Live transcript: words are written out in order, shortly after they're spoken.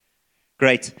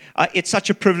Great. It's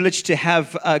such a privilege to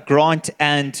have Grant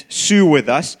and Sue with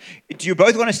us. Do you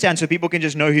both want to stand so people can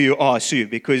just know who you are, Sue,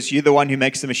 because you're the one who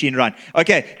makes the machine run.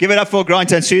 Okay, give it up for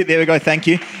Grant and Sue. There we go. Thank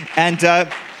you. And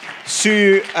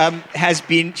Sue's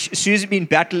been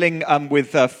battling with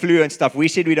flu and stuff. We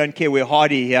said we don't care. We're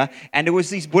hardy here. And it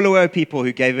was these Bulawayo people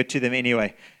who gave it to them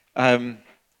anyway.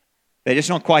 They're just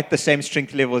not quite the same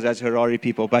strength levels as Harare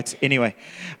people. But anyway,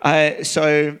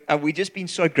 so we've just been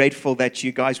so grateful that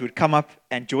you guys would come up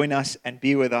and join us and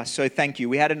be with us. So thank you.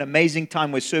 We had an amazing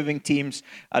time with serving teams.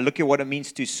 Look at what it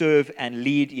means to serve and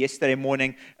lead yesterday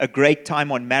morning. A great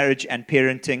time on marriage and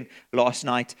parenting last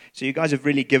night. So you guys have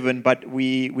really given, but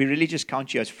we really just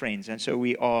count you as friends. And so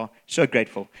we are so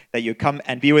grateful that you come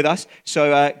and be with us.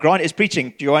 So Grant is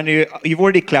preaching. Do you want to? You've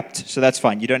already clapped, so that's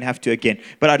fine. You don't have to again.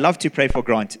 But I'd love to pray for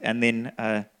Grant, and then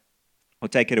we'll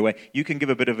take it away. You can give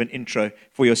a bit of an intro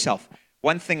for yourself.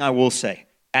 One thing I will say,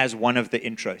 as one of the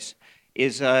intros,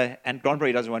 is, and Grant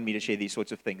probably doesn't want me to share these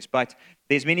sorts of things, but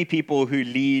there's many people who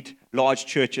lead large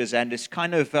churches, and it's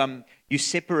kind of, you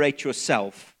separate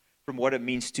yourself from what it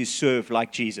means to serve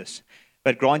like Jesus.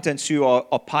 But Grant and Sue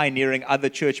are pioneering other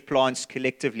church plants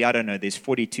collectively. I don't know, there's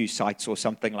 42 sites or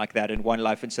something like that in One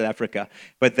Life in South Africa.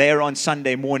 But they're on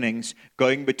Sunday mornings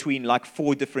going between like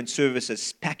 4 different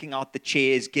services, packing out the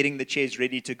chairs, getting the chairs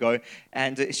ready to go.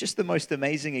 And it's just the most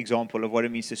amazing example of what it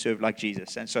means to serve like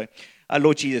Jesus. And so,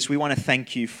 Lord Jesus, we want to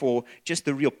thank you for just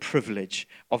the real privilege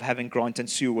of having Grant and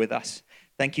Sue with us.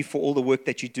 Thank you for all the work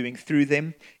that you're doing through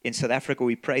them. In South Africa,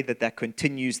 we pray that that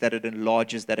continues, that it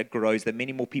enlarges, that it grows, that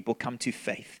many more people come to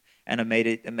faith and are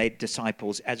made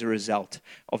disciples as a result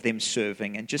of them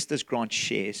serving. And just as Grant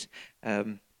shares,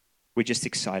 we're just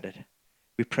excited.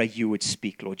 We pray you would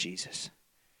speak, Lord Jesus.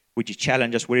 Would you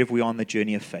challenge us wherever we are on the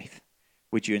journey of faith?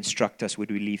 Would you instruct us? Would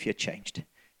we leave here changed?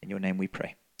 In your name we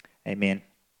pray. Amen.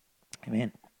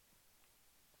 Amen.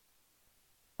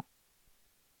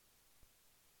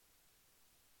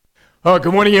 Oh,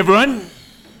 good morning, everyone.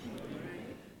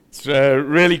 It's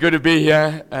really good to be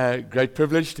here. Great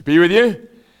privilege to be with you.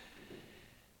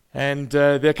 And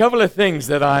there are a couple of things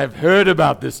that I've heard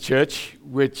about this church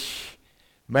which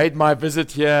made my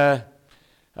visit here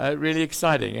really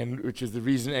exciting, and which is the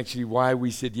reason actually why we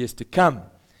said yes to come.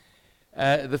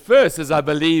 The first is I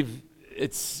believe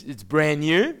it's brand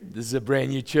new. This is a brand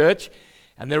new church,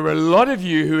 and there are a lot of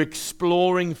you who are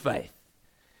exploring faith.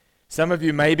 Some of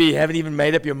you maybe haven't even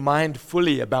made up your mind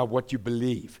fully about what you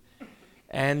believe.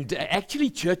 And actually,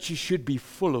 churches should be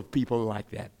full of people like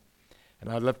that.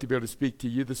 And I'd love to be able to speak to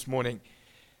you this morning.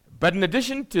 But in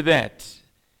addition to that,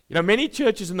 many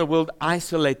churches in the world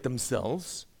isolate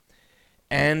themselves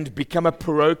and become a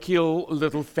parochial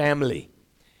little family.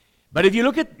 But if you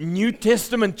look at New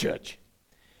Testament church,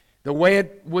 the way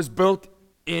it was built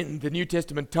in the New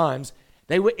Testament times,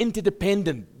 they were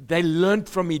interdependent. They learned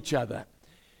from each other.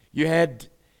 You had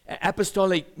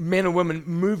apostolic men and women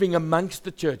moving amongst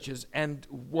the churches. And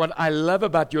what I love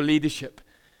about your leadership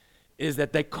is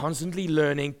that they're constantly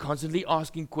learning, constantly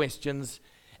asking questions,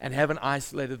 and haven't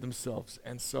isolated themselves.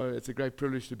 And so it's a great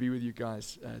privilege to be with you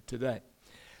guys today.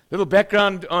 Little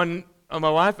background on my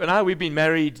wife and I. We've been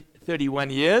married 31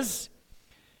 years.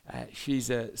 She's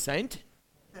a saint.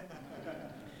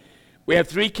 We have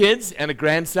 3 kids and a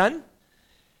grandson.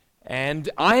 And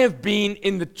I have been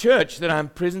in the church that I'm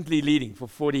presently leading for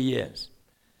 40 years.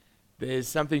 There's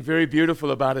something very beautiful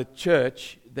about a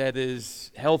church that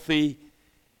is healthy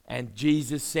and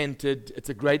Jesus-centered. It's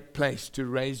a great place to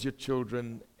raise your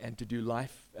children and to do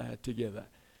life together.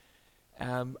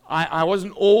 I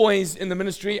wasn't always in the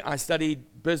ministry. I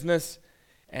studied business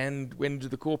and went into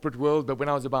the corporate world. But when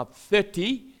I was about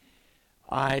 30,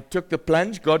 I took the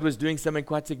plunge. God was doing something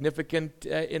quite significant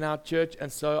in our church.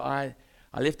 And so I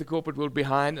left the corporate world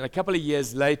behind, and a couple of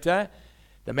years later,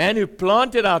 the man who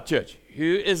planted our church,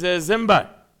 who is a Zimba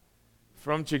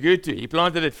from Chigutu, he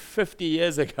planted it 50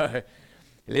 years ago.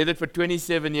 He led it for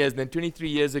 27 years, and then 23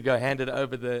 years ago handed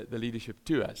over the leadership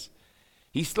to us.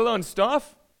 He's still on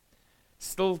staff,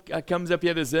 still comes up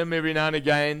here to Zim every now and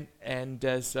again, and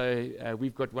so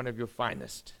we've got one of your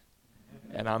finest,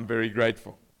 and I'm very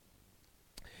grateful.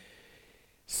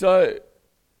 So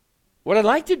what I'd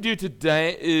like to do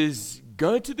today is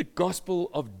go to the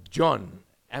Gospel of John,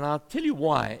 and I'll tell you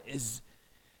why. Is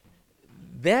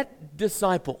that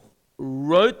disciple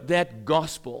wrote that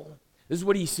gospel. This is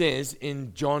what he says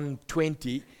in John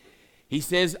 20. He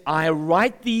says, I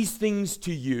write these things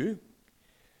to you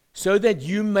so that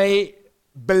you may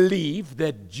believe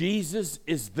that Jesus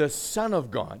is the Son of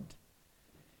God,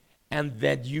 and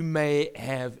that you may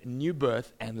have new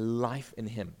birth and life in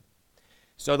him.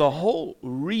 So the whole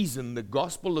reason the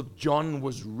Gospel of John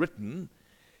was written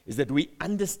is that we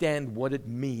understand what it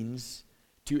means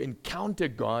to encounter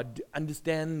God,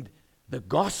 understand the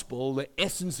gospel, the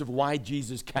essence of why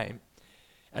Jesus came.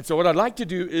 And so what I'd like to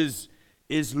do is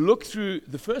look through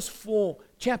the first 4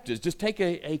 chapters, just take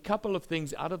a couple of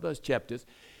things out of those chapters,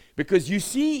 because you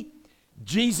see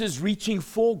Jesus reaching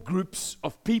 4 groups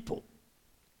of people.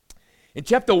 In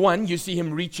chapter 1, you see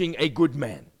him reaching a good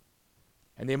man.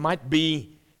 And there might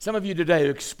be some of you today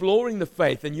exploring the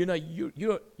faith, and you know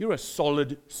you're a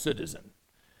solid citizen,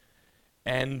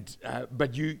 and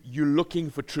but you're looking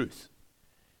for truth.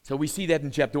 So we see that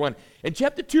in chapter 1. In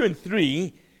chapter 2 and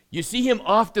 3, you see him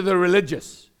after the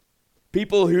religious.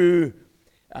 People who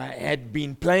had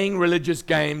been playing religious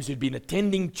games, who'd been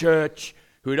attending church,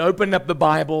 who had opened up the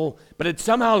Bible, but had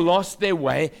somehow lost their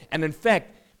way, and in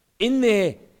fact, in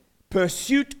their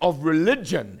pursuit of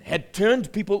religion, had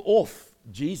turned people off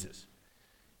Jesus.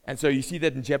 And so you see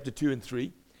that in chapter 2 and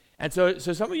 3. And so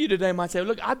some of you today might say,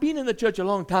 look, I've been in the church a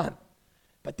long time,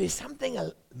 but there's something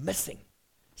missing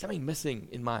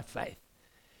in my faith.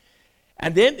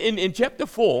 And then in chapter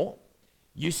 4,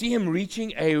 you see him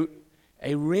reaching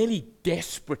a really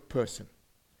desperate person.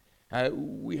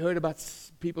 We heard about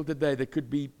people today that could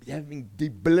be having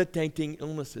debilitating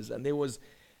illnesses, and there was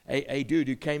a dude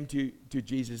who came to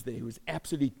Jesus there who was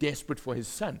absolutely desperate for his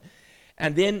son.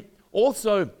 And then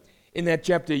also in that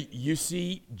chapter, you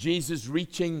see Jesus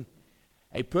reaching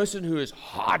a person who is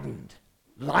hardened.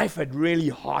 Life had really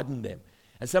hardened them.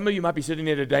 And some of you might be sitting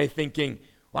there today thinking,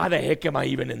 why the heck am I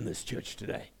even in this church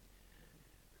today?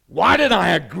 Why did I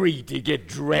agree to get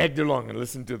dragged along and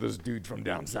listen to this dude from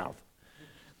down south?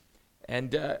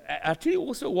 And I'll tell you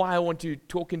also why I want to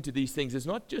talk into these things. It's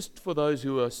not just for those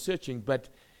who are searching, but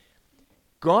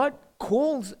God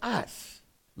calls us,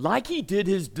 like he did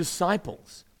his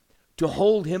disciples, to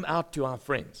hold him out to our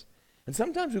friends. And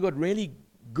sometimes we've got really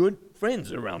good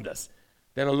friends around us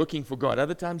that are looking for God.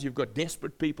 Other times you've got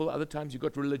desperate people. Other times you've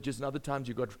got religious. And other times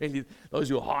you've got really those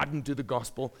who are hardened to the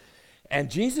gospel.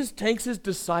 And Jesus takes his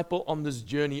disciple on this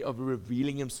journey of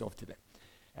revealing himself to them.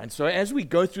 And so as we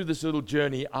go through this little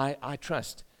journey, I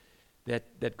trust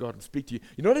that God will speak to you.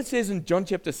 You know what it says in John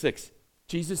chapter 6?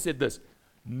 Jesus said this,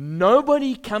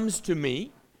 nobody comes to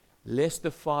me lest the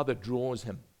Father draws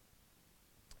him.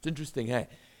 It's interesting, hey?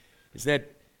 Is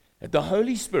that the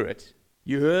Holy Spirit,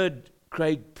 you heard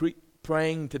Craig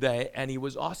praying today, and he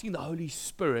was asking the Holy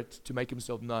Spirit to make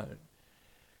himself known.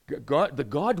 God, the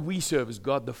God we serve is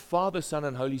God, the Father, Son,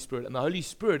 and Holy Spirit. And the Holy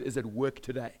Spirit is at work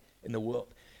today in the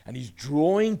world. And he's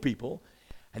drawing people,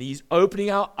 and he's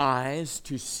opening our eyes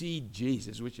to see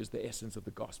Jesus, which is the essence of the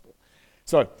gospel.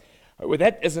 So, with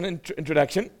that as an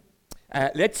introduction,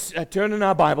 let's turn in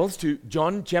our Bibles to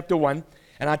John chapter 1.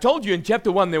 And I told you in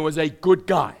chapter 1 there was a good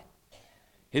guy.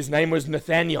 His name was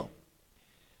Nathaniel.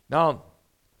 Now,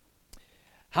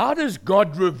 how does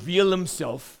God reveal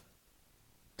himself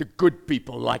to good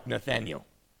people like Nathaniel?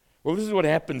 Well, this is what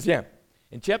happens here.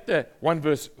 In chapter 1,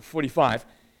 verse 45,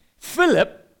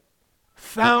 Philip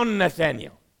found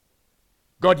Nathanael.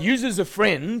 God uses a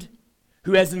friend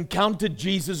who has encountered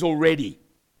Jesus already.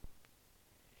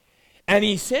 And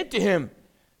he said to him,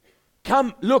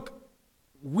 come, look,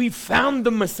 we found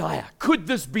the Messiah. Could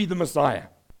this be the Messiah?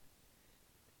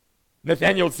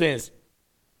 Nathanael says,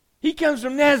 he comes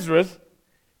from Nazareth.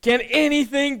 Can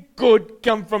anything good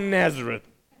come from Nazareth?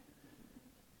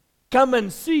 Come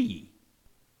and see,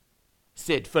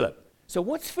 said Philip. So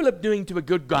what's Philip doing to a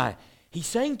good guy? He's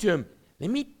saying to him, let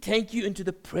me take you into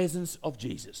the presence of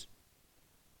Jesus.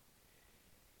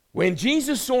 When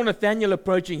Jesus saw Nathanael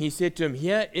approaching, he said to him,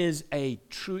 here is a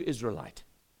true Israelite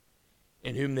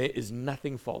in whom there is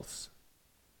nothing false.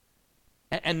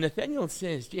 And Nathanael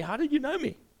says, gee, how did you know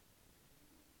me?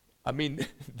 I mean,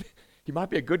 he might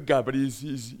be a good guy, but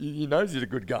he knows he's a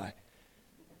good guy.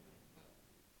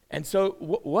 And so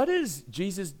what's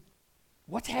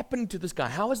happened to this guy?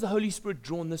 How has the Holy Spirit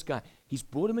drawn this guy? He's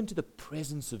brought him into the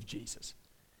presence of Jesus.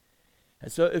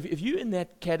 And so if you're in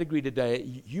that category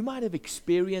today, you might have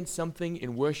experienced something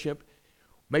in worship,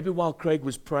 maybe while Craig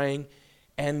was praying,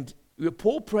 and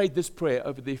Paul prayed this prayer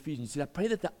over the Ephesians. He said, I pray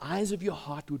that the eyes of your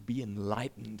heart would be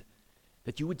enlightened,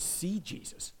 that you would see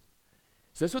Jesus.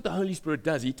 So that's what the Holy Spirit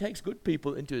does. He takes good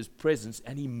people into his presence,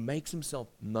 and he makes himself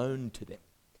known to them.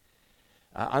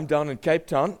 I'm down in Cape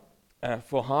Town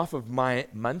for half of my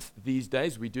month these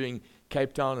days. We're doing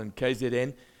Cape Town and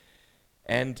KZN.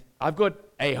 And I've got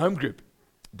a home group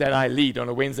that I lead on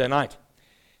a Wednesday night.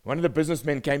 One of the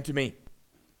businessmen came to me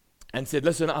and said,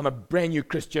 listen, I'm a brand new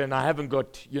Christian. I haven't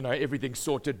got, everything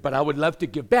sorted, but I would love to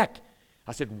give back.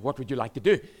 I said, what would you like to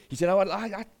do? He said,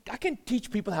 I can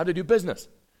teach people how to do business.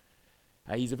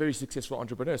 He's a very successful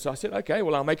entrepreneur. So I said, okay,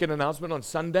 well, I'll make an announcement on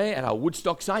Sunday at our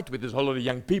Woodstock site with this whole lot of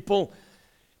young people,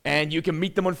 and you can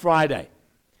meet them on Friday.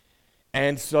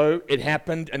 And so it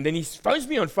happened, and then he phones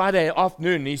me on Friday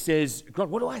afternoon, and he says, God,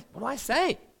 what do I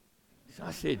say? So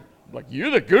I said, like,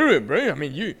 you're the guru, bro. I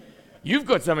mean, you've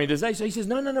got something to say. So he says,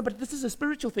 no, but this is a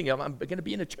spiritual thing. I'm going to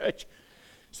be in a church.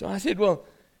 So I said, well,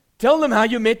 tell them how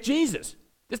you met Jesus.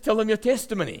 Just tell them your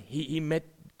testimony. He met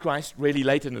Christ really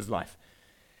late in his life.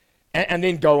 And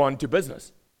then go on to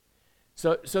business.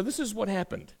 So this is what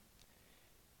happened.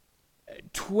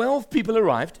 12 people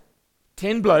arrived,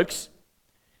 10 blokes,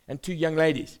 and 2 young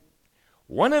ladies.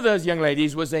 One of those young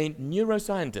ladies was a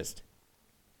neuroscientist.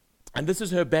 And this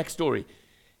is her backstory.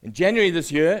 In January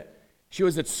this year, she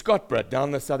was at Scottburgh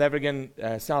down the South African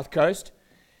south coast,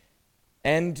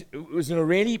 and was in a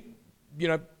really,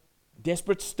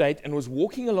 desperate state, and was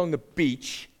walking along the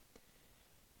beach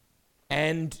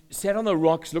and sat on the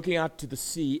rocks looking out to the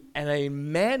sea, and a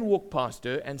man walked past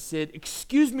her and said,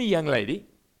 "Excuse me, young lady,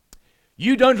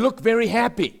 you don't look very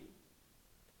happy."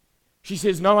 She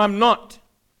says, "No, I'm not."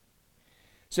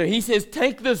 So he says,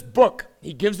 "Take this book."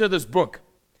 He gives her this book,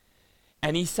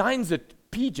 and he signs it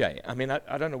PJ. I mean,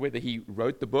 I don't know whether he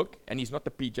wrote the book, and he's not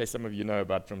the PJ some of you know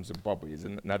about from Zimbabwe. He's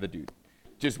another dude,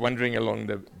 just wandering along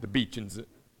the beach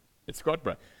at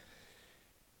Scottburgh.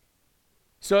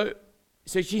 So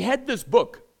she had this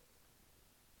book,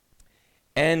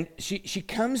 and she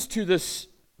comes to this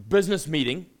business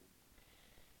meeting,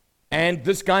 and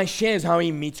this guy shares how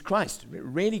he meets Christ.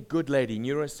 Really good lady,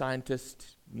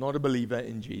 neuroscientist, not a believer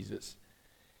in Jesus.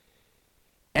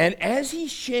 And as he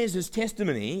shares his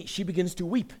testimony, she begins to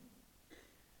weep.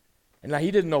 And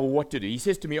he didn't know what to do. He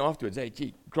says to me afterwards, "Hey,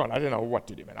 gee, Grant, I don't know what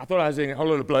to do, man. I thought I was in a whole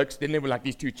lot of blokes. Then there were like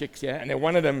these 2 chicks here. And then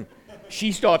one of them,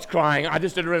 she starts crying. I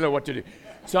just didn't really know what to do."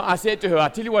 So I said to her, "I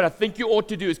tell you what I think you ought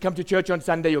to do is come to church on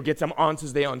Sunday. You'll get some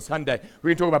answers there on Sunday. We're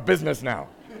going to talk about business now."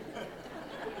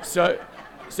 So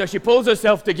she pulls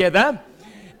herself together,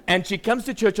 and she comes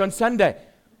to church on Sunday.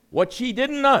 What she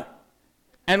didn't know,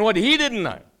 and what he didn't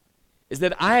know, is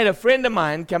that I had a friend of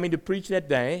mine coming to preach that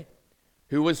day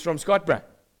who was from Scottburgh.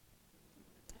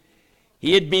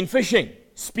 He had been fishing,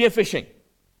 spearfishing,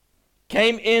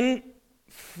 came in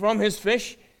from his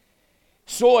fish,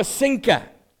 saw a sinker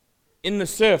in the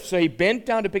surf, so he bent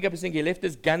down to pick up a sinker. He left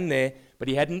his gun there, but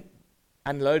he hadn't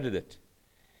unloaded it.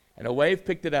 And a wave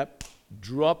picked it up,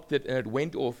 dropped it, and it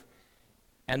went off,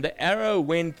 and the arrow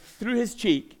went through his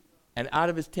cheek and out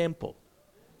of his temple.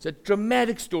 It's a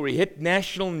dramatic story, hit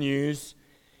national news.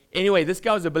 Anyway, this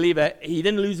guy was a believer. He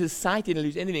didn't lose his sight, he didn't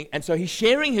lose anything. And so he's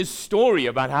sharing his story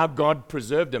about how God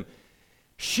preserved him.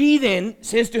 She then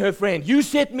says to her friend, "You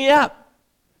set me up.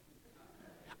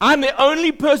 I'm the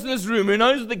only person in this room who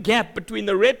knows the gap between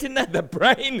the retina, the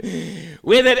brain,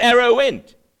 where that arrow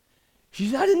went." She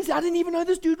said, I didn't even know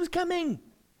this dude was coming.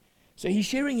 So he's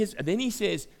sharing his, and then he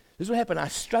says, "This is what happened. I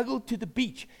struggled to the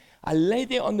beach. I lay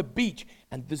there on the beach,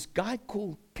 and this guy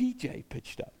called PJ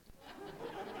pitched up."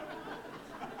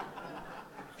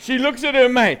 She looks at her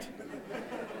mate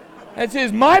and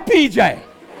says, "My PJ."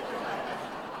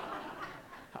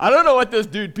 I don't know what this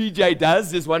dude PJ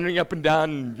does, just wandering up and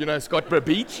down, Scottburgh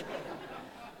Beach.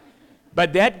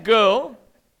 But that girl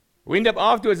went up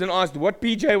afterwards and asked, "What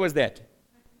PJ was that?"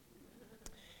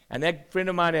 And that friend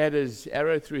of mine had his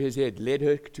arrow through his head, led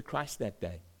her to Christ that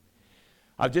day.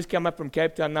 I've just come up from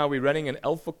Cape Town now. We're running an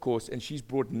Alpha course, and she's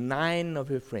brought 9 of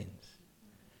her friends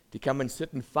to come and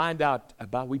sit and find out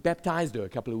about. We baptized her a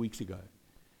couple of weeks ago.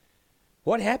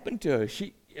 What happened to her?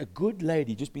 A good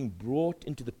lady just being brought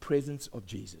into the presence of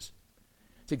Jesus.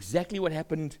 It's exactly what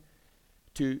happened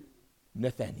to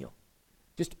Nathaniel.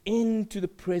 Just into the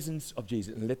presence of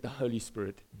Jesus and let the Holy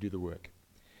Spirit do the work.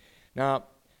 Now,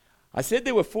 I said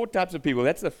there were 4 types of people.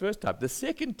 That's the first type. The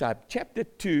second type, chapter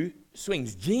 2,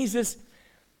 swings. Jesus,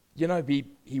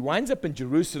 he winds up in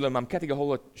Jerusalem. I'm cutting a whole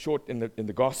lot short in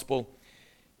the gospel.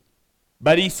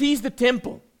 But he sees the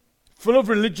temple full of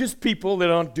religious people that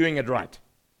aren't doing it right.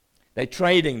 They're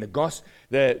trading.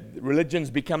 The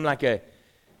religions become like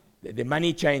the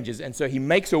money changes. And so he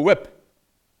makes a whip.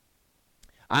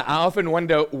 I often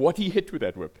wonder what he hit with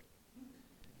that whip.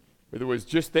 Whether it was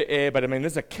just the air, but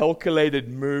this is a calculated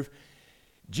move.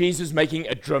 Jesus making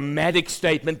a dramatic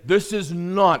statement. This is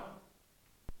not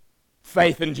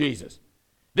faith in Jesus.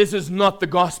 This is not the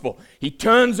gospel. He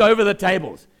turns over the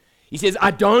tables. He says,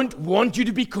 "I don't want you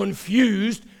to be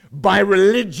confused by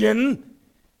religion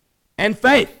and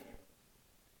faith."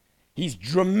 He's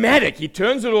dramatic. He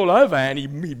turns it all over and he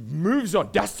moves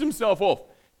on, dusts himself off.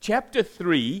 Chapter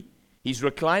 3, he's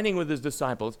reclining with his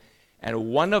disciples,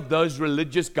 and one of those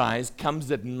religious guys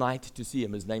comes at night to see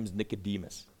him. His name's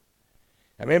Nicodemus.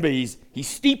 Remember, he's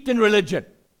steeped in religion.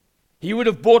 He would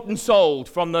have bought and sold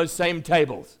from those same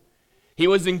tables. He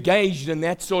was engaged in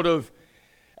that sort of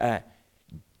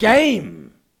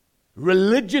game,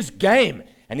 religious game.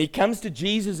 And he comes to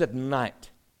Jesus at night.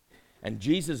 And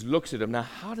Jesus looks at him. Now,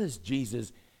 how does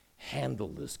Jesus handle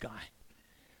this guy?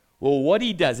 Well, what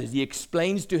he does is he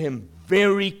explains to him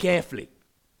very carefully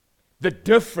the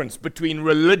difference between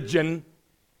religion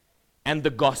and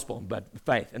the gospel, but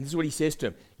faith. And this is what he says to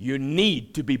him. You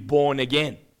need to be born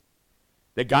again.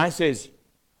 The guy says,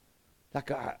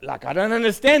 I don't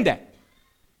understand that.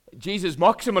 Jesus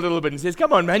mocks him a little bit and says,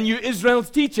 come on, man, you're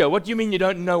Israel's teacher. What do you mean you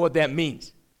don't know what that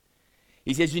means?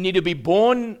 He says you need to be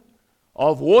born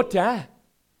of water.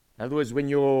 In other words, when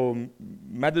your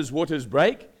mother's waters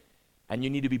break, and you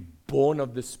need to be born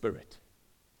of the Spirit.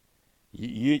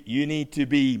 You need to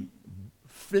be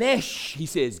flesh, he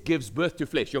says, gives birth to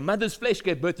flesh. Your mother's flesh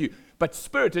gave birth to you. But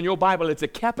Spirit, in your Bible, it's a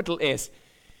capital S,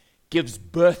 gives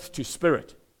birth to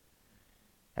Spirit.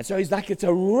 And so he's like, it's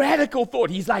a radical thought.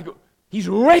 He's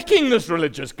wrecking this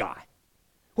religious guy.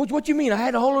 What do you mean? I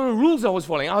had a whole lot of rules I was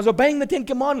following. I was obeying the 10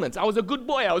 Commandments. I was a good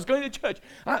boy. I was going to church.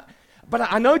 But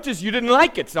I noticed you didn't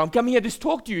like it, so I'm coming here to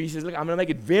talk to you. He says, look, I'm going to make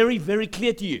it very, very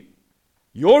clear to you.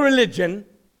 Your religion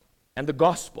and the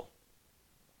gospel.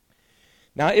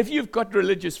 Now, if you've got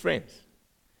religious friends,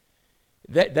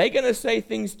 they're going to say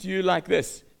things to you like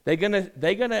this. They're going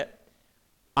to.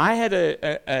 I had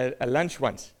a lunch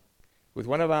once with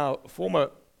one of our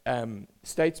former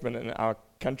statesmen in our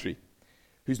country,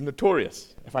 who's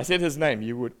notorious. If I said his name,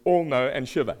 you would all know and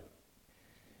shiver.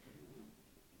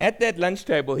 At that lunch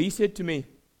table, he said to me,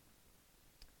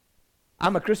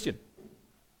 I'm a Christian.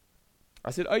 I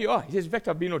said, oh, you are? He says, in fact,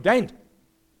 I've been ordained.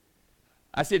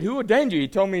 I said, who ordained you? He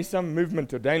told me some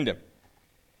movement ordained him.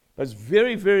 It was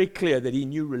very, very clear that he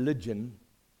knew religion,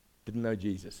 didn't know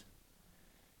Jesus,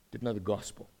 didn't know the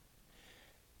gospel.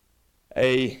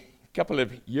 A couple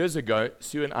of years ago,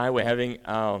 Sue and I were having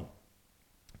our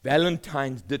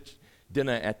Valentine's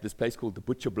dinner at this place called the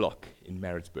Butcher Block in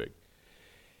Maritzburg.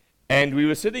 And we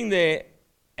were sitting there,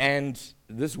 and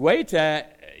this waiter,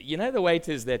 you know the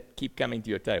waiters that keep coming to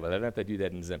your table. I don't know if they do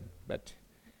that in Zim, but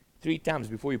 3 times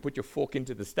before you put your fork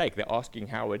into the steak, they're asking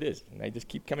how it is, and they just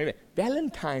keep coming back.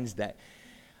 Valentine's Day.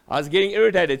 I was getting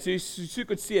irritated. Sue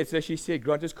could see it, so she said,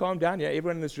 Grant, just calm down. Yeah,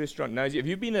 everyone in this restaurant knows you. If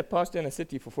you've been a pastor in a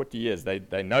city for 40 years,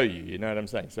 they know you know what I'm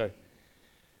saying? So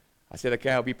I said,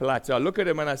 okay, I'll be polite. So I look at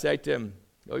him and I say to him,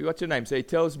 oh, what's your name? So he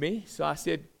tells me. So I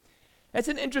said, that's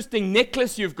an interesting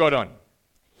necklace you've got on.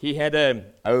 He had a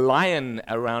lion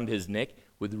around his neck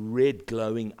with red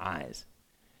glowing eyes.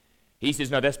 He says,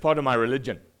 no, that's part of my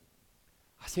religion.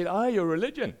 I said, oh, your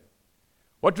religion.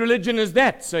 What religion is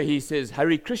that? So he says,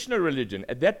 Hare Krishna religion.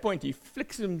 At that point, he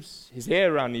flicks his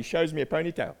hair around and he shows me a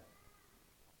ponytail.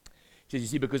 He says, you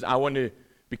see, because I want to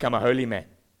become a holy man.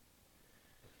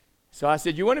 So I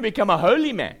said, you want to become a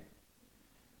holy man?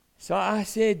 So I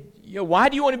said, why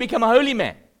do you want to become a holy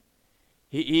man?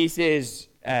 He says,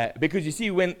 because you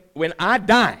see, when I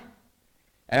die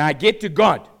and I get to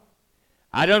God,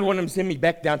 I don't want him to send me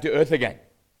back down to earth again.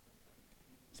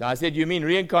 So I said, you mean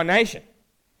reincarnation?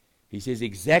 He says,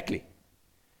 exactly.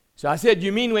 So I said,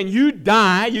 you mean when you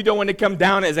die, you don't want to come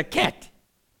down as a cat?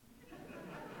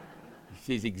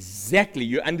 He says, exactly.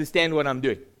 You understand what I'm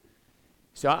doing.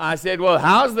 So I said, well,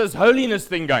 how's this holiness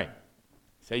thing going?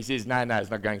 So he says, no,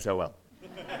 it's not going so well.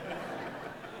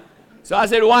 So I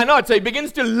said, why not? So he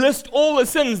begins to list all the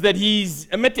sins that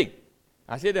he's omitting.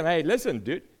 I said to him, hey, listen,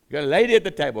 dude, you got a lady at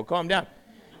the table, calm down.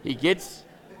 He gets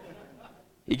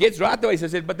right away. So I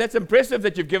said, but that's impressive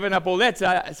that you've given up all that. So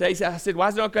I said, why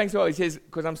is it not going so well? He says,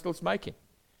 because I'm still smoking.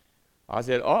 I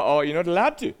said, you're not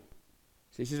allowed to.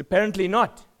 So he says, apparently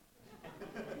not.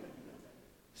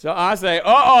 So I say,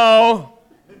 meow,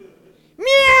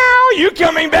 you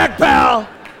coming back, pal?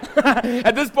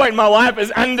 At this point, my wife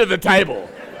is under the table.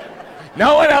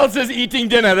 No one else is eating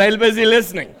dinner. They're busy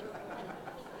listening.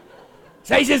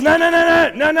 So he says, no,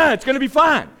 it's going to be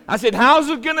fine. I said, how's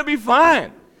it going to be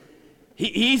fine?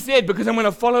 He said, because I'm going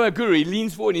to follow a guru. He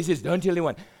leans forward and he says, don't tell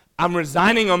anyone. I'm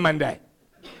resigning on Monday.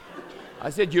 I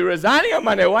said, you're resigning on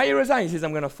Monday? Why are you resigning? He says,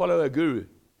 I'm going to follow a guru.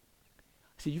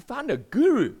 I said, you found a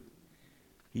guru?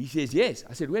 He says, yes.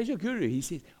 I said, where's your guru? He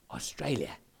says,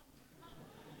 Australia.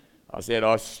 I said,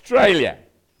 Australia?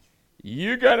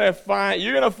 You're going to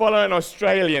follow an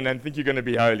Australian and think you're going to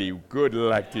be holy. Good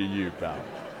luck to you, pal.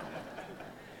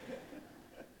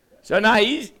 So now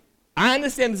I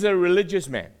understand he's a religious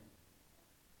man.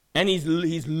 And he's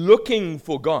looking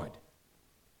for God.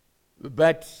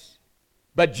 But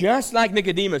just like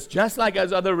Nicodemus, just like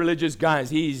those other religious guys,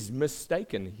 he's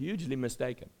mistaken, hugely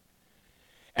mistaken.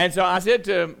 And so I said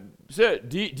to him, sir,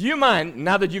 do you mind,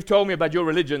 now that you've told me about your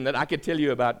religion, that I could tell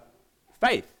you about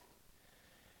faith?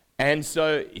 And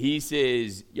so he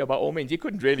says, yeah, by all means. He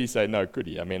couldn't really say no, could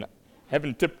he? I mean,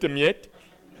 haven't tipped him yet.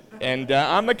 And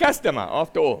I'm a customer,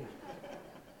 after all.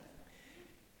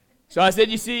 So I said,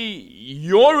 you see,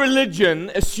 your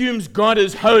religion assumes God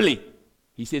is holy.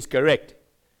 He says, correct.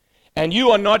 And you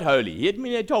are not holy.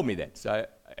 He told me that. So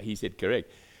he said,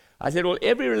 correct. I said, well,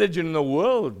 every religion in the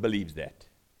world believes that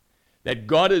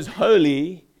God is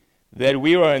holy, that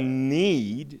we are in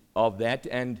need of that,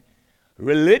 and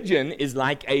religion is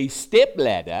like a step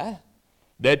ladder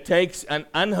that takes an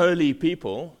unholy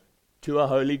people to a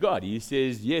holy God. He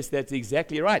says, yes, that's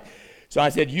exactly right. So I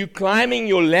said, you climbing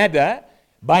your ladder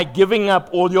by giving up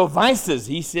all your vices.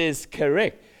 He says,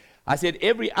 correct. I said,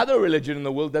 every other religion in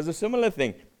the world does a similar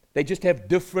thing. They just have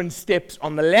different steps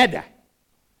on the ladder.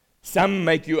 Some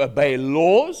make you obey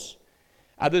laws.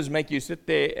 Others make you sit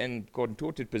there in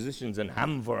contorted positions and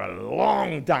hum for a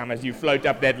long time as you float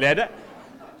up that ladder.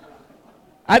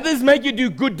 Others make you do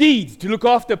good deeds, to look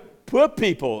after poor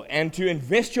people and to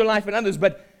invest your life in others.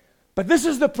 But this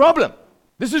is the problem.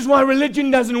 This is why religion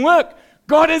doesn't work.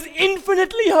 God is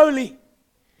infinitely holy.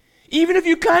 Even if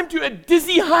you climb to a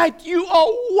dizzy height, you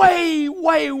are way,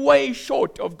 way, way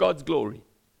short of God's glory.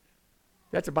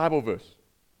 That's a Bible verse.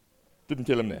 Didn't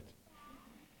tell him that.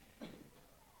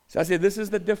 So I said, this is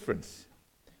the difference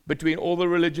between all the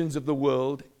religions of the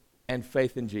world and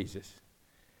faith in Jesus.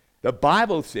 The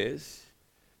Bible says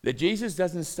that Jesus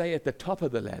doesn't stay at the top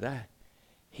of the ladder.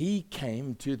 He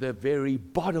came to the very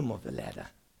bottom of the ladder.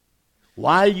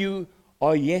 While you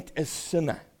are yet a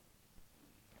sinner.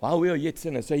 While we are yet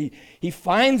sinners. So he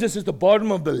finds us at the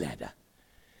bottom of the ladder.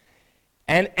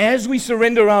 And as we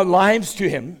surrender our lives to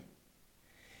him,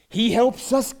 he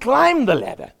helps us climb the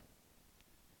ladder.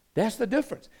 That's the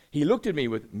difference. He looked at me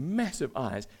with massive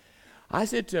eyes. I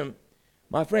said to him,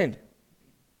 my friend,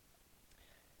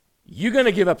 you're going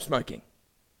to give up smoking.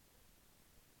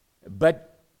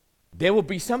 But there will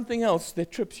be something else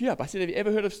that trips you up. I said, have you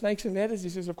ever heard of snakes and ladders? He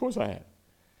says, of course I have.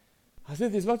 I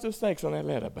said, there's lots of snakes on that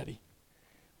ladder, buddy.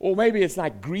 Or maybe it's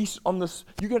like grease on this.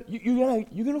 You're going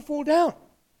to fall down.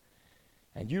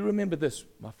 And you remember this,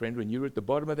 my friend, when you're at the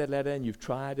bottom of that ladder and you've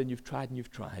tried and you've tried and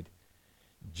you've tried,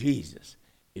 Jesus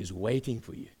is waiting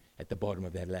for you at the bottom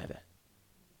of that ladder.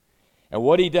 And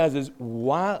what he does is,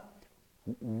 when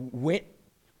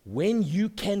you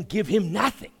can give him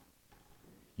nothing,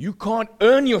 you can't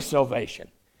earn your salvation,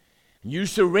 you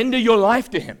surrender your life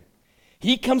to him,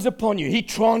 he comes upon you, he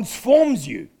transforms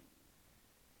you,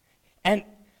 and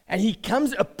he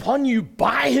comes upon you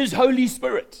by his Holy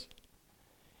Spirit.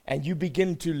 And you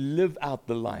begin to live out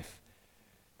the life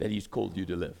that he's called you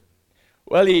to live.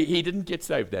 Well, he didn't get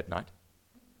saved that night.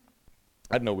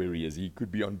 I don't know where he is. He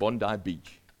could be on Bondi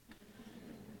Beach,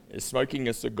 smoking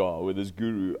a cigar with his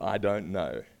guru. I don't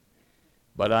know.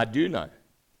 But I do know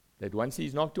that once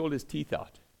he's knocked all his teeth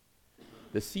out,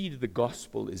 the seed of the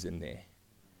gospel is in there.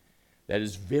 That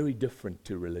is very different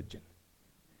to religion.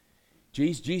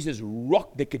 Jesus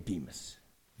rocked Nicodemus.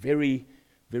 Very,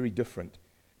 very different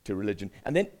to religion.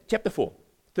 And then chapter 4,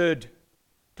 third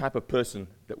type of person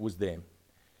that was there,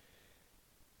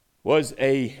 was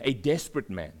a desperate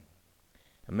man.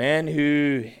 A man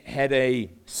who had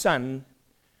a son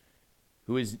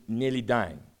who was nearly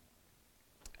dying.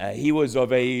 He was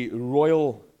of a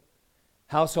royal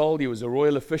household. He was a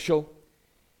royal official.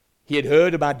 He had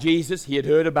heard about Jesus. He had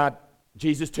heard about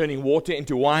Jesus turning water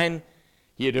into wine.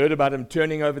 He had heard about him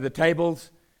turning over the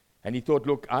tables. And he thought,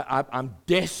 look, I'm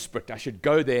desperate. I should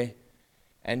go there.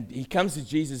 And he comes to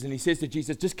Jesus and he says to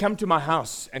Jesus, just come to my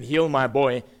house and heal my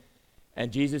boy.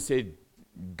 And Jesus said,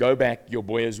 go back, your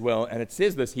boy as well. And it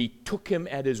says this, he took him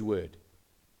at his word.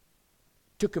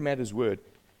 Took him at his word.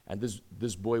 And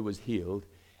this boy was healed.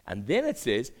 And then it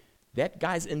says, that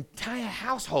guy's entire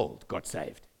household got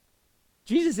saved.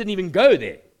 Jesus didn't even go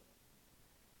there.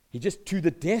 He just, to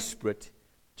the desperate,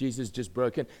 Jesus just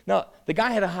broke in. Now, the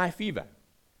guy had a high fever.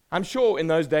 I'm sure in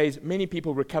those days, many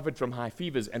people recovered from high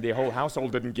fevers and their whole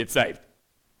household didn't get saved.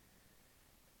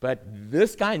 But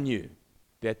this guy knew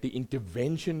that the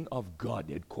intervention of God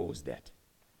had caused that.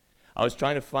 I was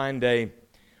trying to find a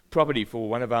property for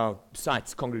one of our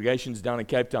sites, congregations down in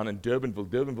Cape Town and Durbanville.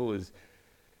 Durbanville is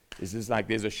just like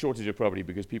there's a shortage of property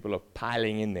because people are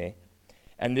piling in there.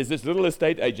 And there's this little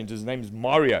estate agent, his name is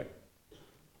Mario.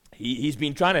 He's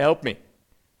been trying to help me.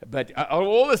 But of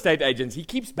all the estate agents, he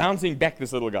keeps bouncing back,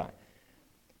 this little guy.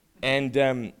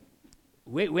 And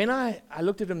when I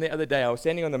looked at him the other day, I was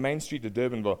standing on the main street of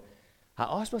Durbanville.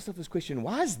 I asked myself this question,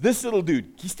 why is this little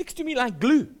dude, he sticks to me like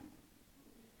glue.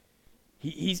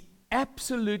 He's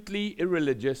absolutely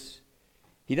irreligious.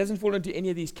 He doesn't fall into any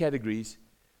of these categories.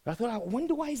 But I thought, I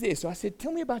wonder why he's there. So I said,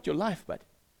 tell me about your life, bud.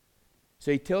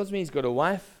 So he tells me he's got a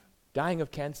wife dying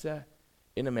of cancer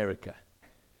in America,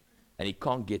 and he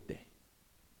can't get there.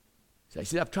 So he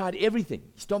said, I've tried everything.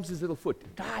 He stomps his little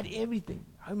foot. Tried everything.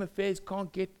 Home Affairs,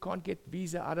 can't get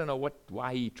visa. I don't know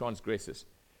why he transgresses.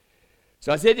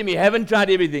 So I said to him, you haven't tried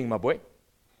everything, my boy.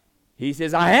 He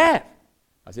says, I have.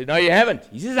 I said, no, you haven't.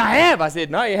 He says, I have. I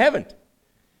said, no, you haven't.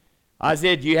 I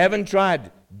said, you haven't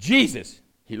tried Jesus.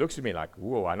 He looks at me like,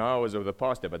 whoa, I know I was with the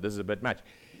pastor, but this is a bit much.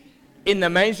 In the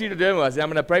main street of Durban, I said, I'm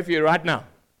going to pray for you right now.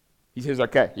 He says,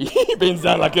 okay. He bends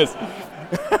down like this.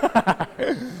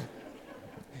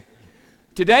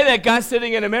 Today, that guy's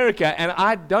sitting in America, and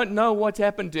I don't know what's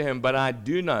happened to him, but I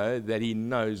do know that he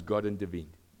knows God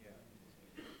intervened.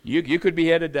 You could be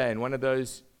here today, and one of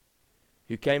those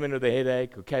who came in with a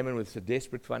headache or came in with a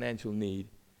desperate financial need,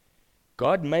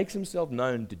 God makes himself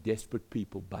known to desperate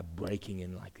people by breaking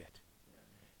in like that.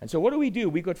 And so what do?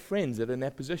 We got friends that are in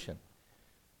that position.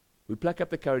 We pluck up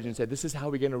the courage and say, this is how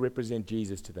we're going to represent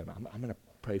Jesus to them. I'm going to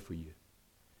pray for you.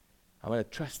 I'm going to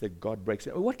trust that God breaks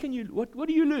it. What do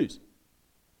you lose?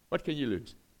 What can you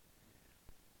lose?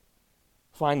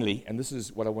 Finally, and this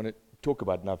is what I want to talk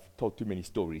about, and I've told too many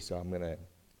stories, so I'm going to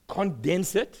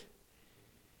condense it.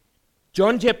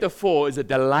 John chapter 4 is a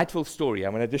delightful story.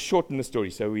 I'm going to just shorten the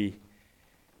story so we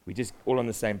just all on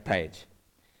the same page.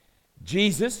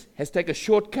 Jesus has taken a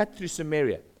shortcut through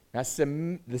Samaria. Now,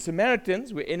 the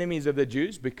Samaritans were enemies of the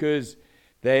Jews because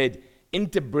they'd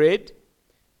interbred.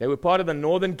 They were part of the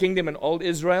northern kingdom in old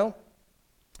Israel.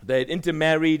 They had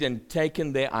intermarried and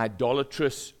taken their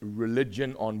idolatrous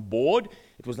religion on board.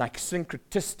 It was like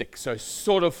syncretistic, so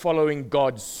sort of following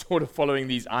God, sort of following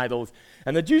these idols.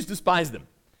 And the Jews despised them.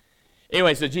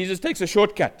 Anyway, so Jesus takes a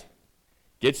shortcut,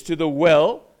 gets to the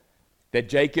well that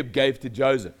Jacob gave to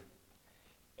Joseph.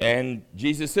 And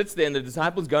Jesus sits there, and the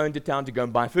disciples go into town to go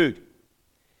and buy food.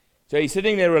 So he's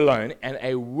sitting there alone, and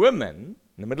a woman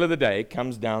in the middle of the day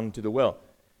comes down to the well.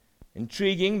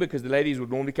 Intriguing, because the ladies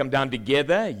would normally come down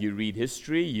together. You read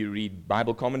history, you read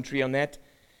Bible commentary on that.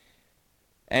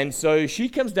 And so she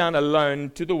comes down alone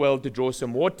to the well to draw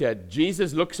some water.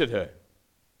 Jesus looks at her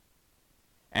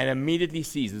and immediately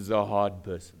sees this is a hard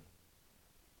person,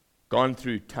 gone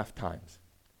through tough times.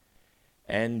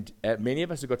 And many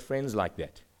of us have got friends like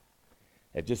that.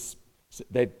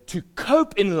 To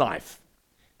cope in life,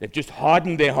 they've just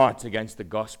hardened their hearts against the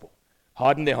gospel,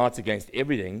 hardened their hearts against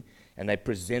everything, and they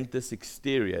present this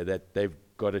exterior that they've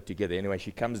got it together. Anyway,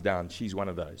 she comes down. She's one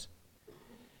of those.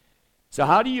 So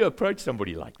how do you approach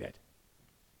somebody like that?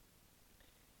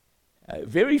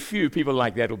 Very few people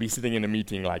like that will be sitting in a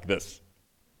meeting like this.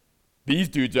 These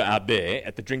dudes are out there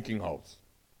at the drinking holes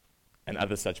and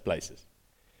other such places.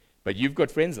 But you've got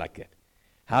friends like that.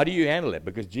 How do you handle it?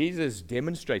 Because Jesus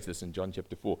demonstrates this in John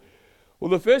chapter 4.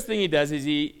 Well, the first thing he does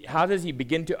is how does he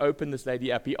begin to open this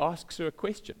lady up? He asks her a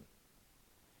question.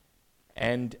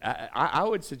 And I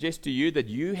would suggest to you that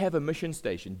you have a mission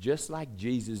station just like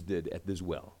Jesus did at this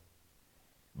well.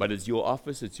 But it's your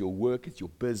office, it's your work, it's your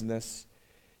business.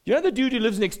 You know the dude who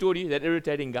lives next door to you, that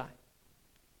irritating guy?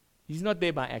 He's not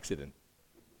there by accident.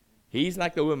 He's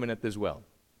like the woman at this well.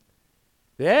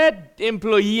 That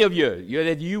employee of yours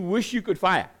that you wish you could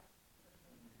fire,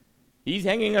 he's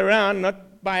hanging around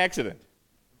not by accident.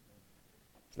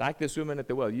 It's like this woman at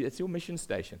the well. It's your mission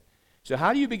station. So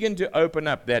how do you begin to open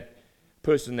up that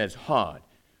person that's hard?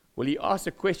 Well, he asks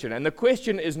a question, and the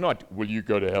question is not, will you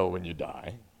go to hell when you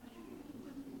die?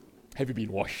 Have you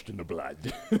been washed in the blood?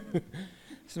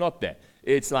 It's not that.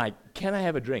 It's like, can I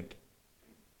have a drink?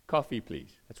 Coffee,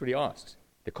 please. That's what he asks.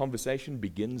 The conversation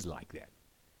begins like that.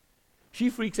 She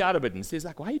freaks out a bit and says,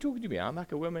 like, why are you talking to me? I'm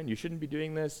like a woman. You shouldn't be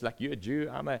doing this. Like, you're a Jew.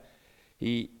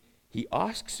 He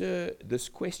asks her this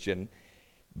question,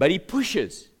 but he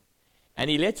pushes, and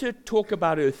he lets her talk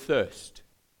about her thirst.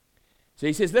 So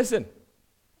he says, listen,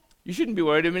 you shouldn't be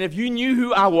worried. I mean, if you knew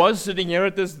who I was sitting here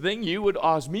at this thing, you would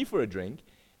ask me for a drink,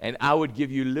 and I would give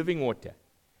you living water.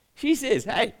 She says,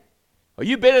 hey, are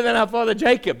you better than our father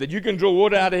Jacob that you can draw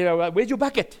water out of here? Where's your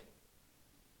bucket?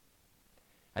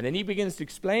 And then he begins to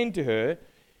explain to her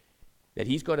that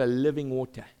he's got a living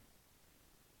water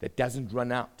that doesn't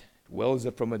run out. It wells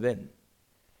up from within.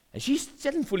 And she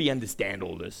doesn't fully understand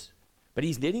all this, but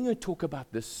he's letting her talk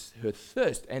about this, her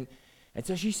thirst. And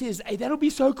so she says, hey, that'll be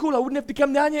so cool. I wouldn't have to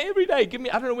come down here every day. I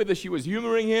don't know whether she was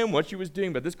humoring him, what she was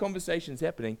doing, but this conversation's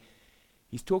happening.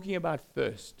 He's talking about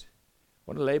thirst.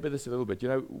 I want to labor this a little bit. You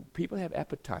know, people have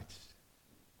appetites.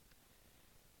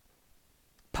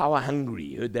 Power hungry.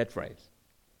 You heard that phrase.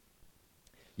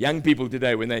 Young people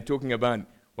today, when they're talking about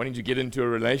wanting to get into a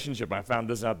relationship. I found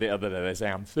this out the other day. They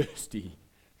say, I'm thirsty.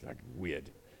 It's like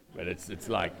weird. But it's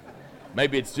like,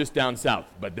 maybe it's just down south,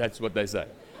 but that's what they say.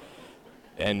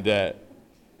 And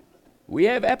we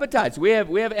have appetites. We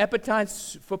have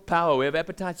appetites for power. We have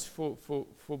appetites for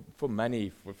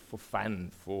money, for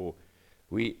fun,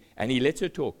 and he lets her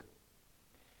talk.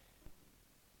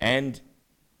 And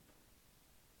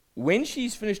when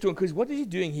she's finished talking, because what is he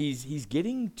doing? He's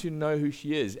getting to know who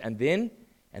she is, and then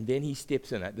he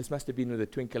steps in. This must have been with a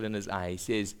twinkle in his eye. He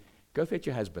says, "Go fetch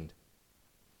your husband."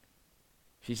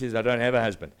 She says, "I don't have a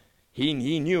husband." He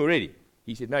knew already.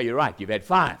 He said, "No, you're right. You've had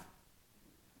 5.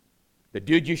 The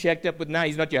dude you shacked up with now,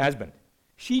 he's not your husband."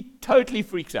 She totally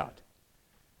freaks out.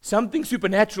 Something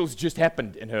supernatural's just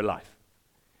happened in her life.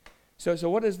 So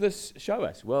what does this show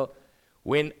us? Well,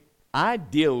 when I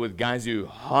deal with guys who are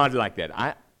hard like that,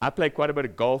 I play quite a bit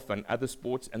of golf and other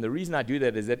sports, and the reason I do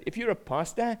that is that if you're a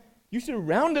pastor, you're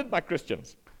surrounded by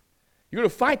Christians. You've got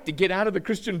to fight to get out of the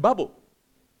Christian bubble.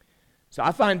 So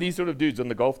I find these sort of dudes on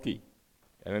the golf tee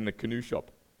and in the canoe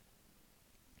shop.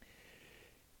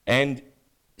 And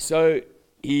so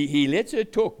he lets her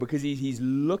talk because he's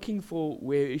looking for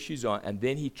where issues are, and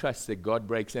then he trusts that God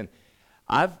breaks in.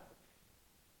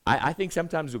 I think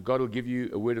sometimes God will give you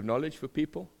a word of knowledge for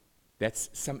people. That's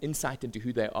some insight into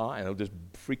who they are, and it'll just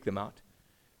freak them out.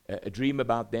 A dream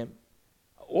about them.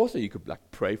 Also, you could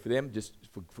pray for them, just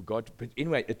for God. But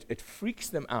anyway, it freaks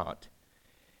them out.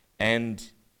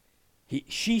 And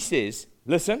she says,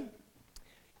 "Listen,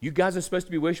 you guys are supposed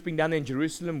to be worshiping down there in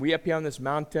Jerusalem. We up here on this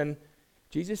mountain."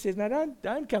 Jesus says, "No,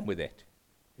 don't come with that.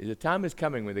 There's a time is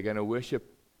coming when they're going to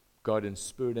worship God in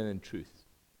spirit and in truth.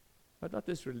 Not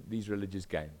these religious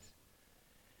games."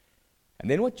 And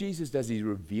then what Jesus does, he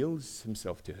reveals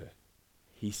himself to her.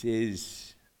 He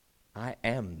says, "I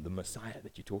am the Messiah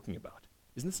that you're talking about."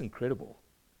 Isn't this incredible?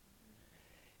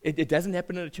 It doesn't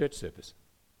happen at a church service.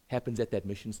 It happens at that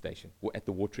mission station or at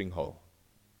the watering hole.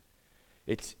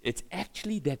 It's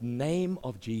actually that name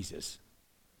of Jesus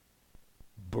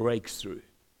breaks through.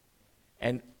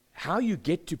 And how you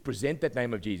get to present that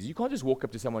name of Jesus, you can't just walk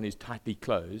up to someone who's tightly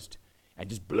closed and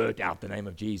just blurt out the name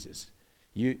of Jesus.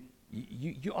 You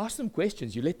ask them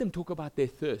questions. You let them talk about their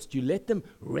thirst. You let them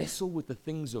wrestle with the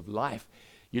things of life.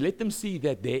 You let them see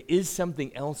that there is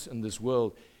something else in this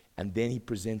world, and then he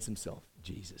presents himself,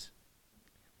 Jesus.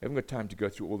 We haven't got time to go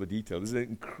through all the details. This is an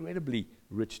incredibly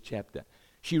rich chapter.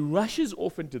 She rushes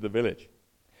off into the village.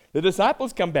 The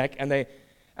disciples come back, and they're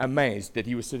amazed that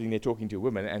he was sitting there talking to a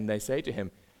woman, and they say to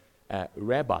him,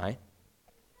 "Rabbi,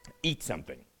 eat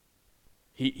something."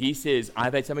 He says,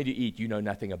 "I've had something to eat you know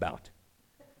nothing about."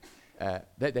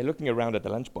 They're looking around at the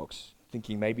lunchbox,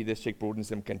 thinking maybe this chick brought in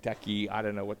some Kentucky, I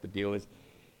don't know what the deal is.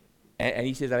 And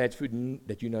he says, "I've had food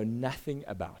that you know nothing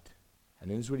about." And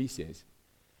then this is what he says,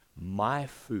 "My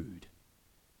food,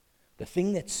 the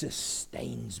thing that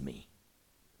sustains me,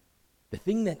 the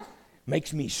thing that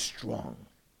makes me strong,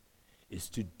 is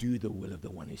to do the will of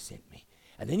the one who sent me."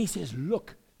 And then he says,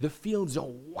 "Look, the fields are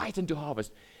white unto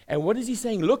harvest." And what is he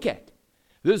saying? Look at.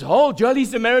 This whole jolly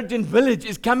Samaritan village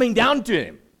is coming down to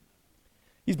him.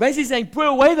 He's basically saying, put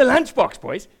away the lunchbox,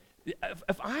 boys.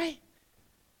 If I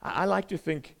like to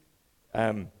think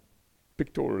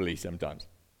pictorially sometimes.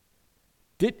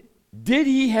 Did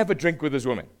he have a drink with this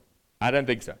woman? I don't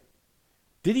think so.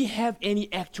 Did he have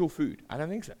any actual food? I don't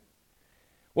think so.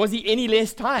 Was he any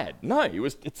less tired? No.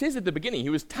 It says at the beginning, he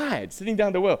was tired, sitting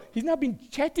down the well. He's now been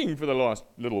chatting for the last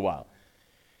little while.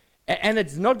 And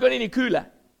it's not got any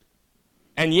cooler.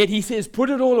 And yet he says, put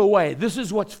it all away. This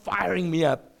is what's firing me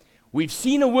up. We've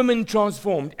seen a woman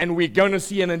transformed, and we're going to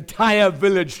see an entire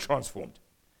village transformed.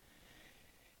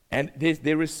 And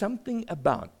there is something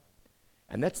about,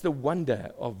 and that's the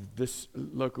wonder of this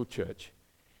local church,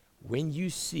 when you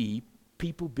see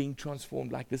people being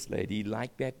transformed like this lady,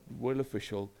 like that world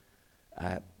official,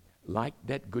 like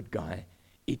that good guy,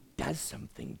 it does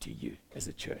something to you as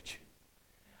a church.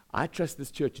 I trust this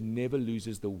church never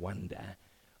loses the wonder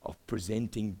of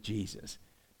presenting Jesus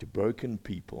to broken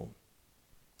people,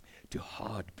 to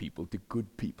hard people, to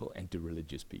good people, and to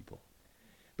religious people.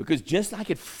 Because just like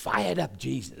it fired up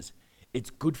Jesus, it's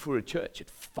good for a church. It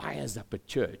fires up a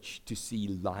church to see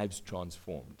lives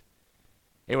transformed.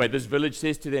 Anyway, this village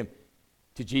says to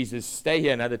Jesus, stay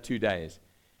here another 2 days.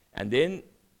 And then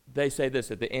they say this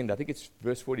at the end, I think it's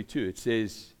verse 42, it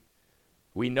says,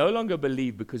 we no longer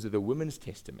believe because of the woman's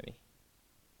testimony.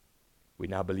 We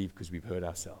now believe because we've heard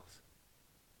ourselves.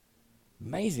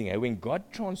 Amazing, eh? When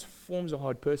God transforms a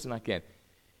hard person like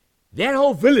that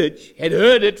whole village had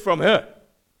heard it from her.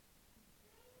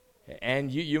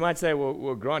 And you might say,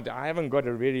 well, Grant, I haven't got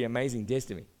a really amazing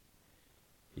testimony.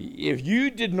 If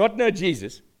you did not know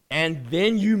Jesus, and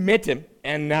then you met him,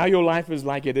 and now your life is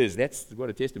like it is. That's what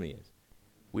a testimony is.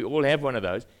 We all have one of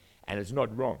those, and it's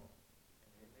not wrong.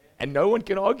 And no one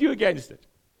can argue against it,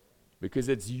 because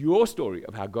it's your story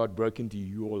of how God broke into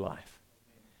your life.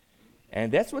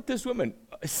 And that's what this woman,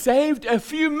 saved a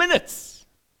few minutes,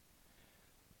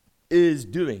 is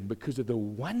doing because of the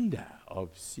wonder of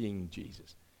seeing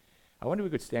Jesus. I wonder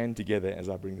if we could stand together as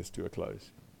I bring this to a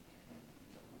close.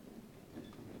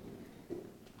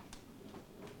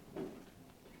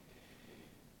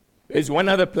 There's one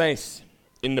other place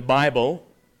in the Bible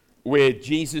where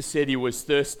Jesus said he was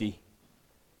thirsty.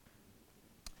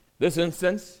 This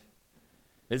instance,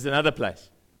 there's another place.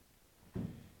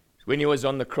 It's when he was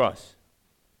on the cross.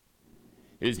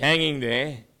 He was hanging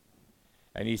there,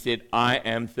 and he said, I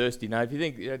am thirsty. Now, if you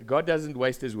think, God doesn't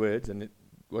waste his words, and it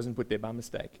wasn't put there by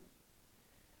mistake.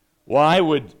 Why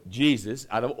would Jesus,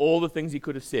 out of all the things he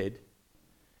could have said,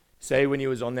 say when he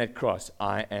was on that cross,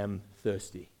 I am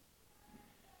thirsty?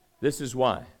 This is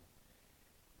why.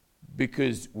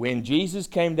 Because when Jesus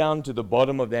came down to the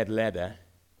bottom of that ladder,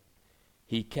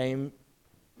 he came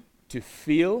to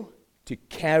feel, to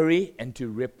carry, and to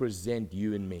represent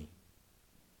you and me.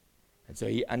 And so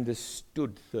he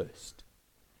understood thirst.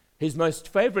 His most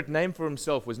favorite name for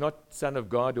himself was not Son of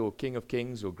God or King of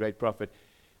Kings or Great Prophet.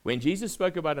 When Jesus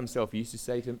spoke about himself, he used to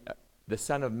say to him, the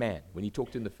Son of Man, when he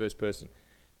talked in the first person,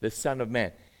 the Son of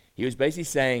Man. He was basically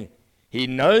saying, he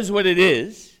knows what it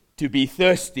is to be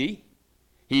thirsty.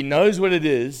 He knows what it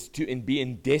is to be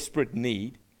in desperate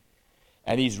need.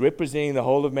 And he's representing the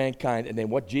whole of mankind. And then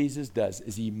what Jesus does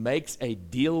is he makes a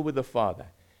deal with the Father.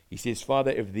 He says,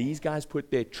 Father, if these guys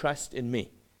put their trust in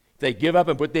me, if they give up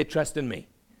and put their trust in me,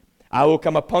 I will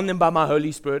come upon them by my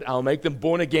Holy Spirit. I will make them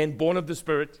born again, born of the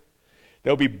Spirit.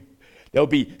 They'll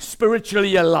be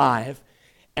spiritually alive,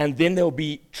 and then they'll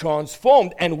be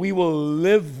transformed, and we will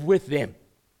live with them.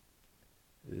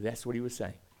 That's what he was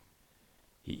saying.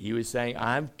 He was saying,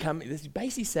 I'm coming. This is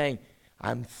basically saying,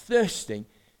 I'm thirsting.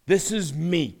 This is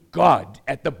me, God,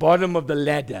 at the bottom of the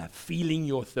ladder, feeling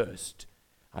your thirst.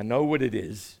 I know what it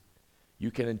is. You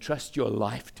can entrust your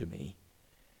life to me,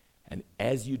 and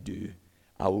as you do,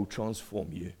 I will transform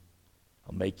you.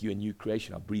 I'll make you a new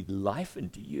creation. I'll breathe life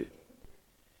into you.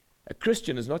 A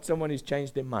Christian is not someone who's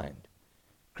changed their mind.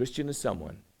 A Christian is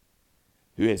someone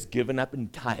who has given up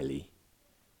entirely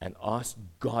and asked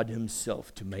God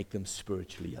himself to make them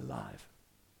spiritually alive.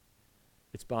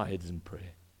 Let's bow our heads in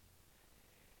prayer.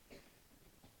 I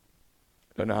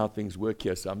don't know how things work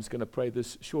here, so I'm just going to pray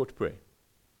this short prayer.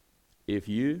 If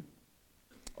you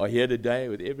are here today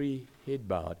with every head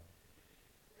bowed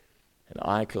and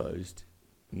eye closed,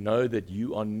 know that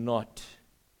you are not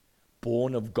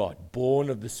born of God, born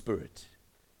of the Spirit,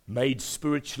 made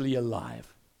spiritually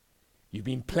alive. You've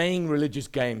been playing religious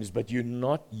games, but you're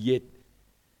not yet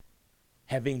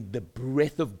having the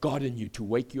breath of God in you to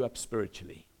wake you up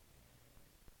spiritually.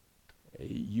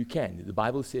 You can. The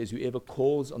Bible says whoever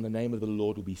calls on the name of the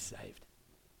Lord will be saved.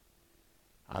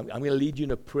 I'm going to lead you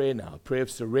in a prayer now, a prayer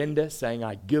of surrender, saying,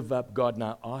 I give up, God, and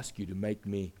I ask you to make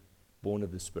me born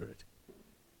of the Spirit.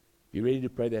 If you're ready to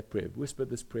pray that prayer, whisper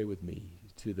this prayer with me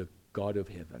to the God of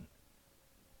heaven.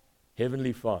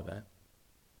 Heavenly Father,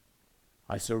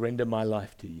 I surrender my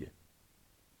life to you.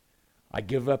 I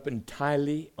give up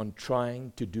entirely on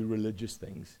trying to do religious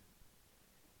things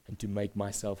and to make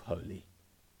myself holy.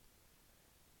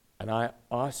 And I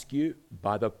ask you,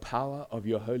 by the power of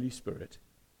your Holy Spirit,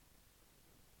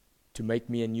 to make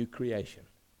me a new creation,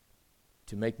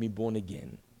 to make me born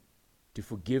again, to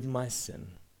forgive my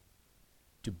sin,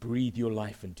 to breathe your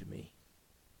life into me,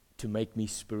 to make me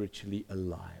spiritually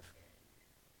alive.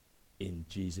 In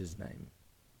Jesus' name,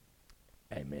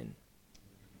 amen.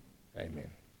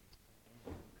 Amen.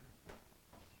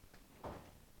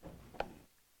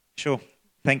 Sure.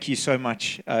 Thank you so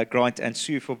much, Grant and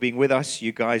Sue, for being with us.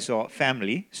 You guys are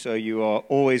family, so you are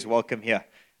always welcome here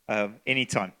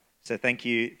anytime. So thank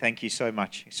you so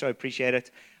much. So appreciate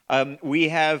it. We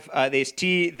have, there's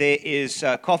tea, there is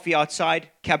coffee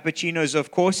outside, cappuccinos, of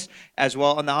course, as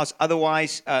well on the house.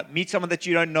 Otherwise, meet someone that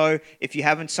you don't know. If you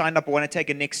haven't signed up or want to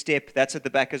take a next step, that's at the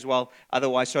back as well.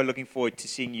 Otherwise, so looking forward to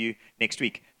seeing you next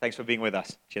week. Thanks for being with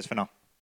us. Cheers for now.